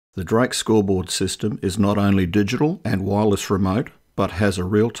The Drake Scoreboard system is not only digital and wireless remote, but has a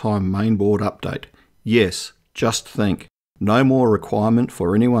real-time mainboard update. Yes, just think. No more requirement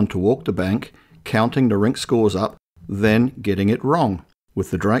for anyone to walk the bank, counting the rink scores up, then getting it wrong.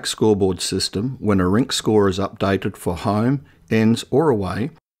 With the Drake Scoreboard system, when a rink score is updated for home, ends or away,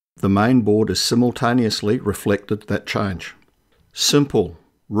 the main board is simultaneously reflected that change. Simple,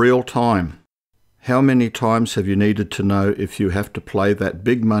 real time. How many times have you needed to know if you have to play that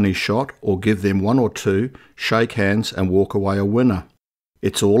big money shot or give them one or two, shake hands and walk away a winner?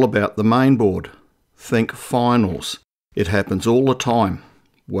 It's all about the main board. Think finals. It happens all the time.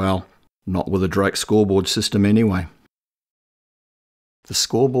 Well, not with a Drake Scoreboard system anyway. The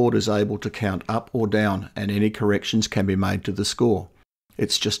scoreboard is able to count up or down, and any corrections can be made to the score.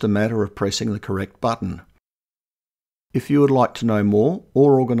 It's just a matter of pressing the correct button. If you would like to know more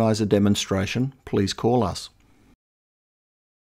or organise a demonstration, please call us.